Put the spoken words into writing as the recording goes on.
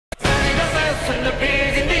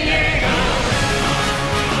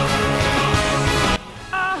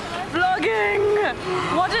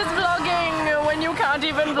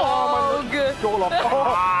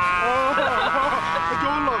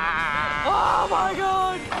Oh my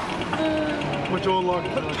god! My jaw locked.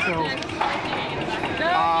 No, you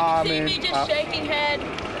can see me just shaking head.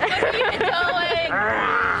 What are you doing?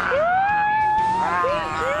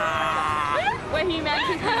 We're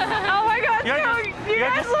humanity. Oh my god, you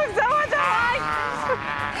guys look so much alike!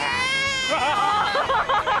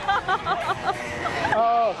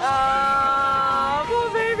 Oh, poor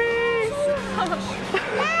babies!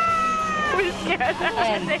 We're scared.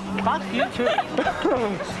 Fuck you too.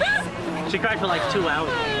 She cried for like 2 hours.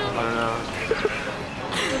 I don't know.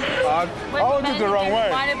 I went the wrong way.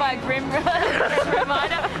 Reminded by a grim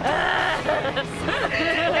reminder.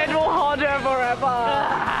 It will haunt her forever.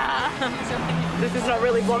 This is not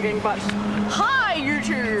really vlogging, but hi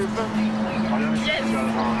YouTube! Yes.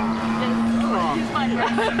 He's my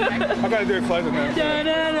friend. I gotta do it closer now.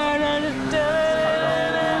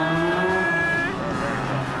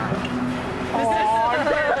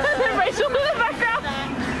 Rachel in the background.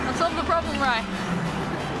 I'll solve the problem, right?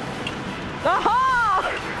 Aha!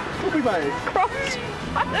 Copy base. Crotch.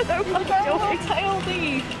 I don't know what I'm doing. Tail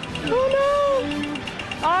thingy. Oh no!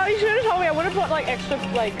 Oh, you should have told me. I would have put like extra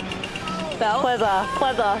like pleather.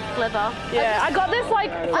 Yeah, I got this like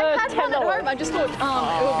I had one at home. I just thought it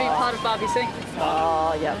would be part of Barbie's thing.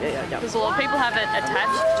 Oh yeah. Because a lot of people have it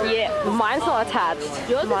attached. Yeah, mine's not attached.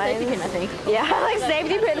 Yours is safety pin, I think. Yeah, I like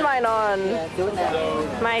safety pin mine on.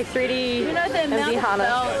 My 3D You know the amount MD of harness.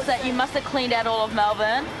 belts that you must have cleaned out all of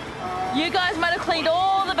Melbourne? You guys might have cleaned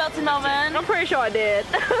all the belts in Melbourne. I'm pretty sure I did.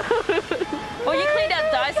 Well, you cleaned out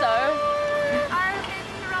Daiso.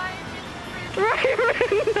 Right,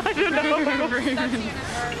 I don't know.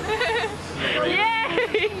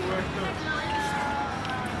 Yay!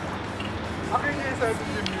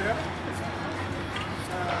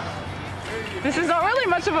 This is not really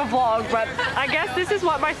much of a vlog, but I guess this is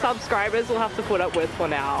what my subscribers will have to put up with for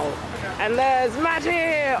now. And there's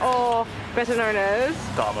Matty, or better known as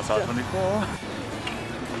Dharma 24.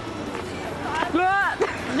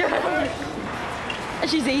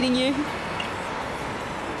 She's eating you.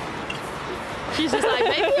 She's just like,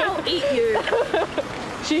 maybe I'll eat you.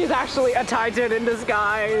 She's actually a titan in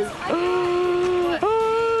disguise.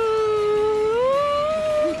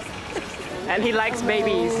 And he likes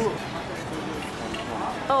babies.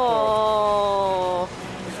 Oh.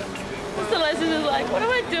 Celeste is like, what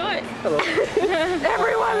am I doing? Hello.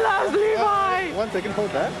 Everyone loves Levi. 1 second,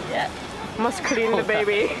 hold that. Yeah. Must clean the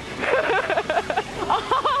baby.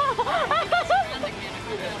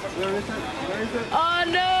 Where is it? Oh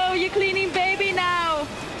no, you're cleaning baby now.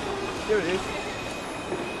 Here it is.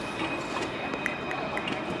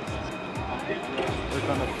 We're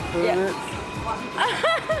gonna put it.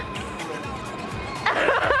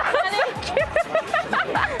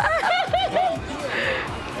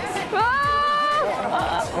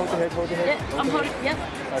 Hold the head. Yeah, I'm holding. Yep.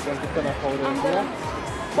 I'm just gonna hold it here.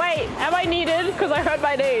 Wait, am I needed? Because I heard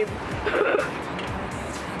my name.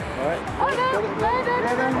 Alright. Oh no, no,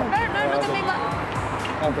 look at me.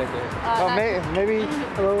 Okay, good. Maybe,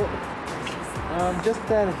 hello. Just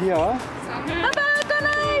stand here.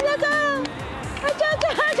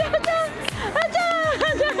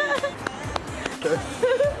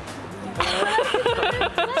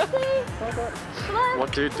 What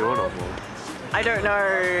do you do normal? I don't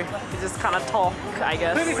know. We just kind of talk, I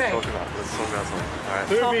guess. Let's talk about something. Alright.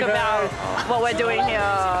 Talk about what we're doing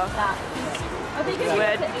here.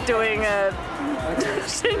 We're doing a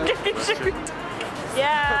Shingeki shoot.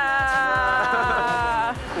 Yeah.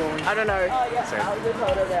 I don't know.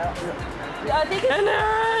 And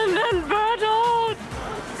Aaron and Bertolt.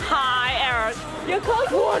 Hi, Aaron. You're close.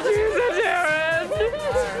 What is it, Aaron?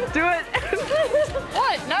 Do it.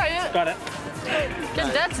 What? No, Got it.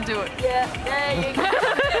 get Dad to do it. Yeah. There you go.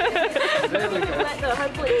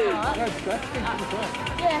 Hopefully not.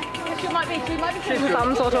 Yeah, she might be.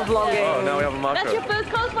 Some sort of vlogging. Oh, now we have a marker. That's your first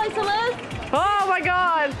cosplay, Celeste. Oh my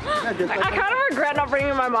god! I kind of regret not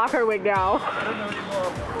bringing my Marco wig now.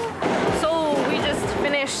 So we just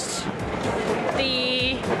finished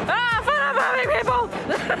the photophobic people.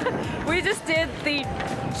 We just did the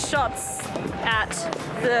shots at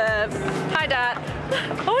the hi Dad.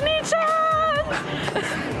 Oni-chan!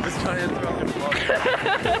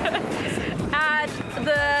 At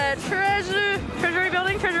the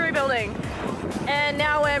treasury building. And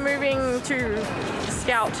now we're moving to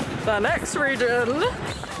scout the next region.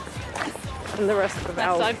 And the rest of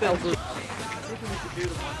our group.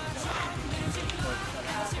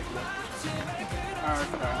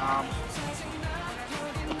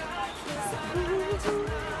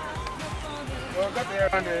 Well, got there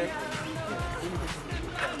under.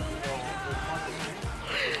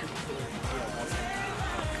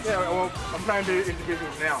 Yeah, well, I'm trying to do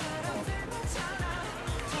individuals now.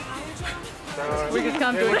 We just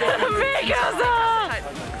can't do it.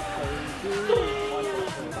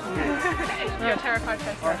 You're terrified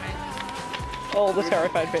face right now. All the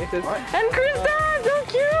terrified faces. And Krista, so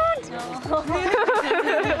cute!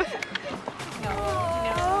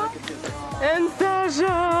 And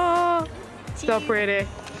Sasha! So pretty.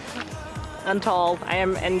 And tall. I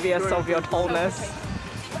am envious of your tallness.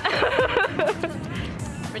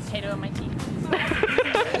 Potato in my teeth.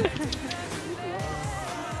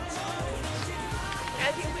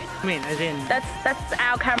 I mean, as in That's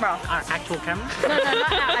our camera. our actual camera? No,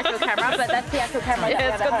 not our actual camera, but that's the actual camera. Yeah,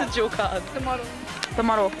 that it's we have got at the dual card. The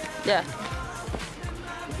model. Yeah.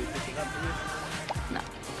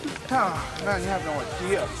 Man, you have no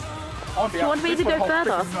idea. Do you want me to go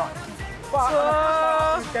further?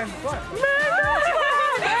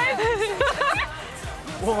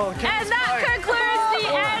 Whoa, And that concludes the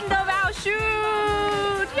end of our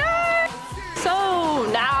shoot! Yay! So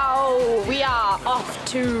now we are off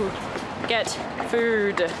to get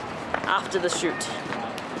food after the shoot.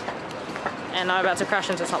 And I'm about to crash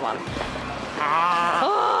into someone.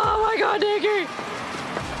 Oh my god, Nikki!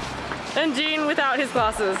 And Gene without his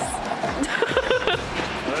glasses. I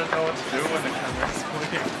don't know what to do when the camera's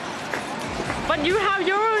pointing. But you have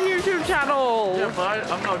your own YouTube channel! Yeah, but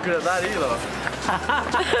I'm not good at that either.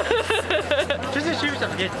 Just assume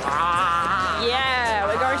something. Yeah,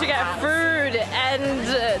 we're going to get food and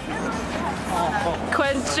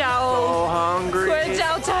quench our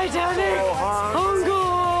Titanic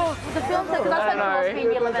hunger! The film's like, because I don't know.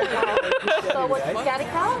 spent 11 So what's the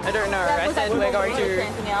Gattaca? I don't know. I said we're going to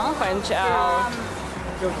quench our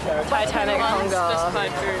Titanic hunger.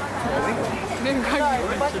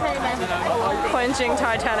 What's her name? Quenching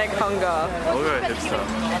Titanic hunger. We'll go hipster.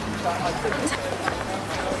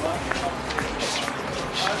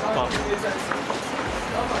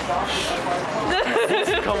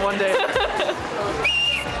 Come one day.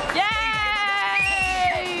 Yay!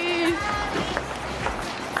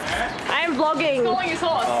 I'm vlogging. Calling his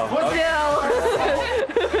horse. Still.